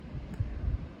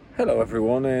Hello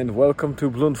everyone and welcome to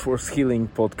Blunt Force Healing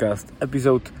Podcast,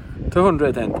 episode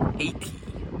 280,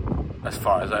 as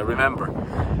far as I remember.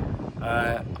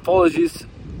 Apologies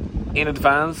in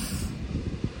advance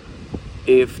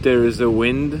if there is a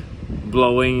wind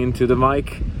blowing into the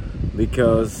mic,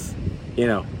 because,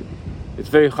 it's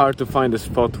very hard to find a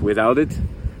spot without it.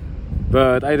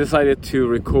 But I decided to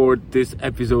record this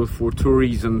episode for two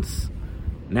reasons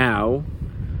now,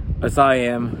 as I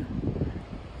am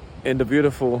in the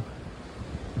beautiful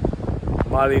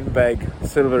Malinbeg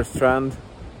Silver Strand,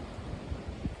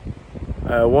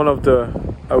 one of the,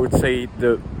 I would say,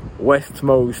 the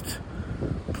westmost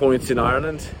points in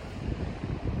Ireland.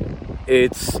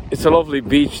 It's a lovely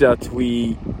beach that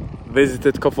we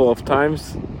visited a couple of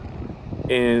times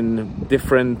in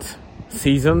different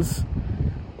seasons.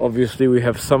 Obviously we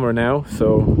have summer now,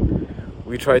 so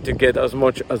we try to get as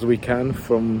much as we can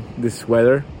from this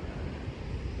weather.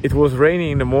 It was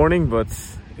raining in the morning, but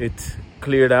it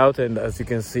cleared out, and as you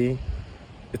can see,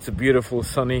 it's a beautiful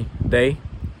sunny day.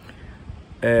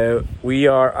 We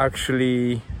are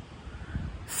actually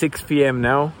 6 p.m.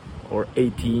 now, or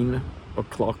 18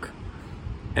 o'clock,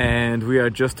 and we are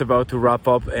just about to wrap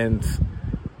up and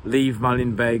leave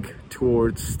Malinbeg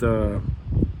towards the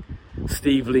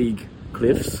Steve League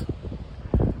cliffs.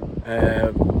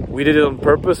 We did it on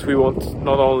purpose. We want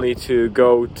not only to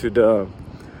go to the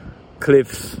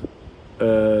cliffs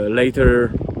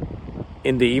later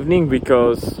in the evening,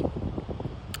 because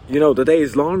the day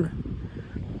is long,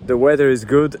 the weather is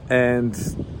good, and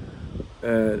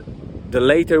the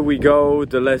later we go,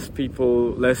 the less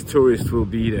tourists will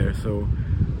be there, so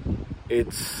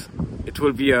it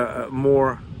will be a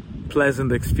more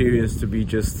pleasant experience to be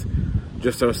just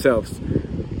ourselves.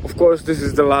 Of course, this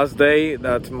is the last day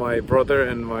that my brother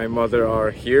and my mother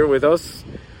are here with us.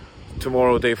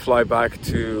 Tomorrow they fly back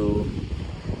to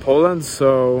Poland,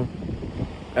 so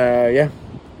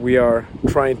we are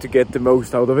trying to get the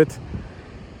most out of it.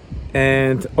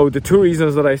 And the two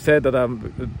reasons that I said that I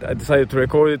decided to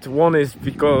record it, one is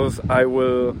because I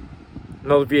will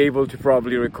not be able to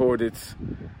probably record it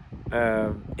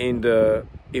in the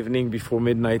evening before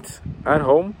midnight at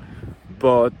home,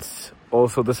 but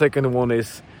also the second one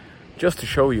is just to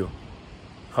show you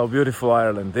how beautiful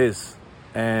Ireland is.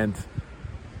 And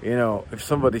if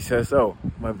somebody says, "Oh,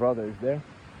 my brother is there,"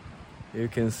 you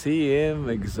can see him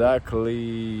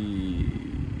exactly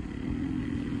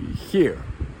here.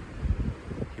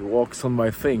 He walks on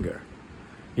my finger.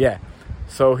 Yeah,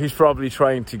 so he's probably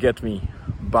trying to get me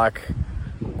back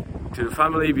to the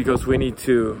family, because we need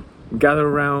to gather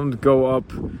around, go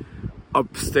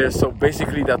upstairs. So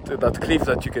basically that cliff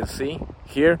that you can see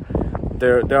here,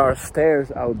 there are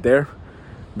stairs out there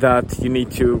that you need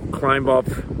to climb up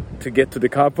to get to the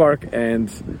car park. And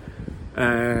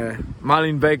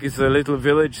Malinbeg is a little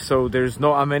village, so there's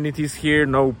no amenities here,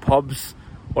 no pubs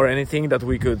or anything that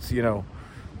we could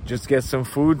just get some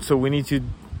food. So we need to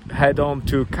head on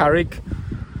to Carrick,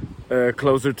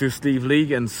 closer to Steve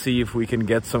League, and see if we can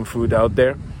get some food out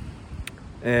there.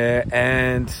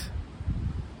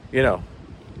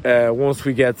 Once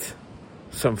we get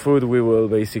some food, we will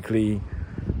basically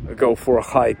go for a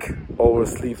hike over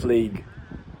Steve League.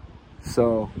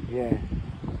 So yeah,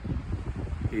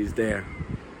 he's there.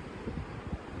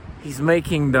 He's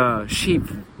making the sheep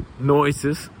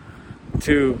noises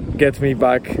to get me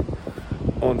back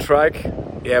on track.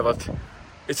 Yeah, but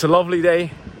it's a lovely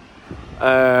day.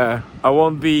 I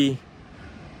won't be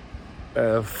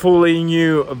fooling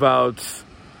you about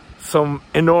some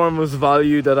enormous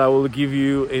value that I will give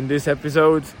you in this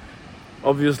episode.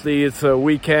 Obviously, it's a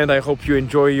weekend. I hope you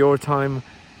enjoy your time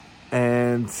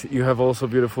and you have also a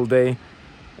beautiful day.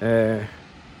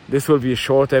 This will be a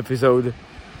short episode,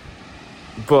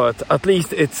 but at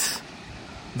least it's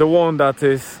the one that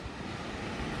is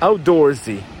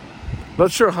outdoorsy.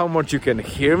 Not sure how much you can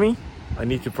hear me. I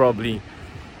need to probably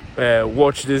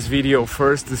watch this video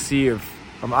first to see if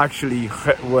I'm actually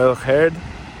well heard,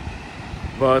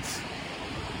 but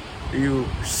you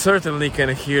certainly can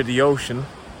hear the ocean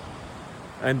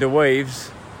and the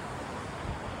waves.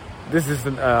 This is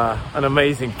an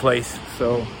amazing place.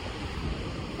 So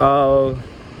I'll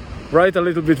write a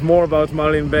little bit more about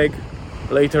Malinbeg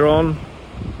later on.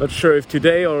 Not sure if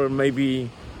today or maybe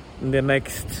in the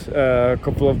next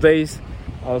couple of days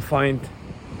I'll find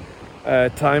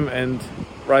time and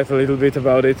write a little bit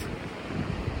about it.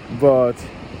 But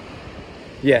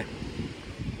yeah,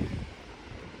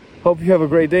 hope you have a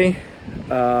great day,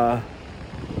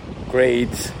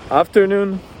 great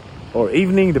afternoon or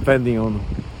evening, depending on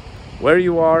where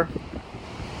you are.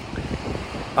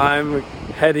 I'm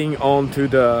heading on to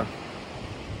the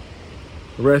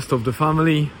rest of the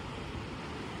family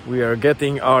we are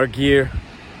getting our gear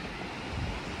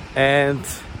and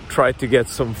try to get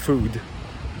some food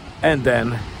and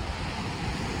then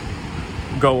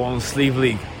go on Sleeve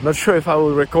League. Not sure if I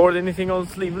will record anything on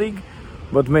Sleeve League,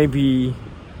 but maybe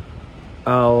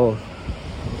I'll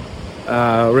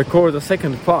record a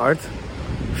second part,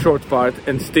 short part,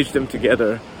 and stitch them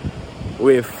together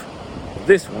with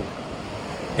this one.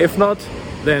 If not,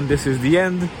 then this is the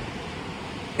end.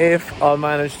 If I'll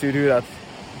manage to do that,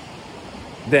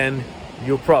 then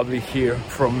you'll probably hear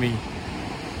from me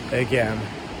again.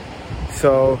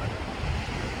 So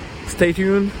stay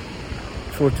tuned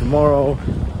for tomorrow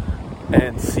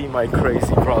and see my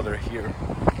crazy brother here.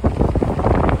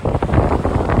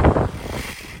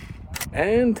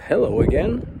 And hello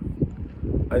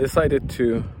again. I decided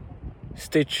to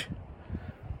stitch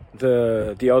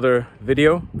the other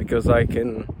video because I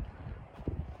can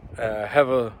have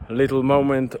a little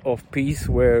moment of peace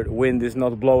where wind is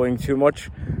not blowing too much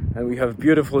and we have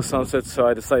beautiful sunsets. So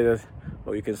I decided,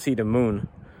 oh, you can see the moon,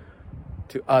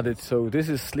 to add it. So this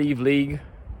is Sleeve League.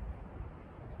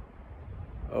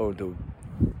 Oh,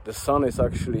 the sun is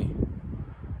actually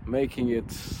making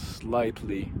it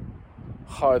slightly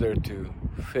harder to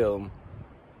film,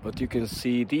 but you can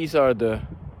see these are the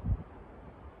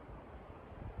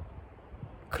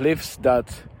cliffs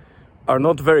that are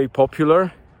not very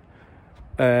popular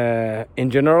in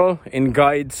general. In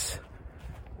guides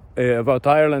about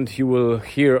Ireland, you will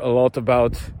hear a lot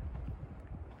about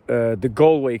the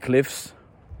Galway cliffs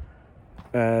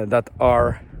that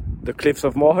are the cliffs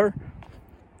of Moher,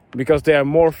 because they are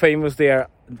more famous. They are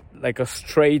like a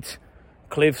straight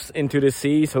cliffs into the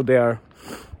sea, so they are,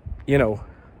 you know,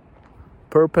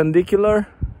 perpendicular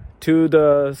to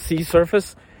the sea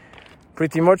surface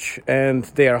pretty much, and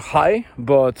they are high.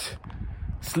 But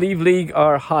Sleeve League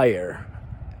are higher,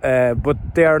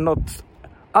 but they are not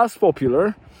as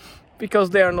popular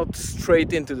because they are not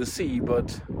straight into the sea,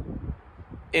 but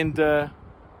in the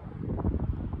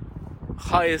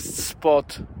highest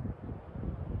spot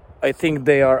I think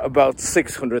they are about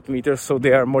 600 meters, so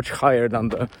they are much higher than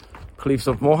the cliffs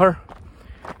of Moher.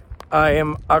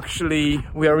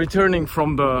 We are returning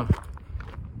from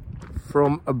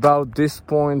about this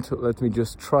point. Let me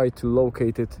just try to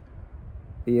locate it.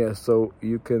 Yeah, so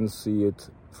you can see it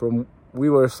we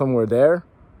were somewhere there.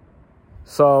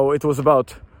 So it was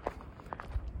about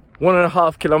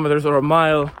 1.5 kilometers or a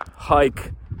mile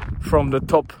hike from the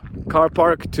top car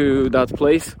park to that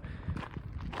place.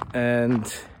 And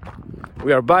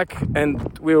we are back,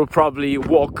 and we will probably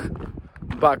walk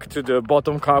back to the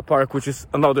bottom car park, which is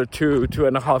another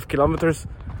 2.5 kilometers.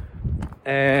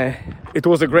 It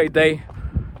was a great day,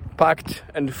 packed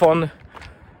and fun.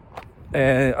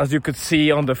 As you could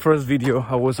see on the first video,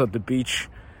 I was at the beach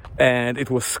and it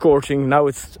was scorching. Now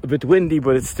it's a bit windy,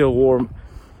 but it's still warm,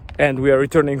 and we are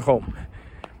returning home.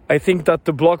 I think that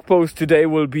the blog post today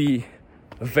will be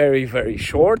very, very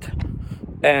short,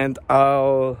 and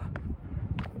I'll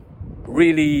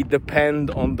really depend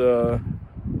on the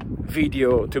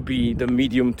video to be the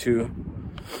medium to,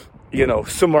 you know,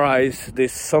 summarize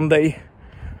this Sunday.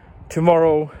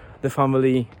 Tomorrow the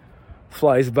family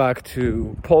flies back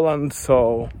to Poland,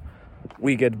 so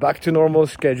we get back to normal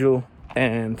schedule,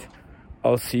 and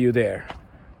I'll see you there.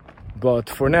 But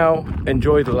for now,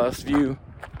 enjoy the last view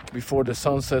before the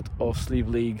sunset of Sleeve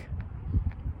League,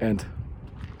 and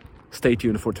stay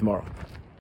tuned for tomorrow.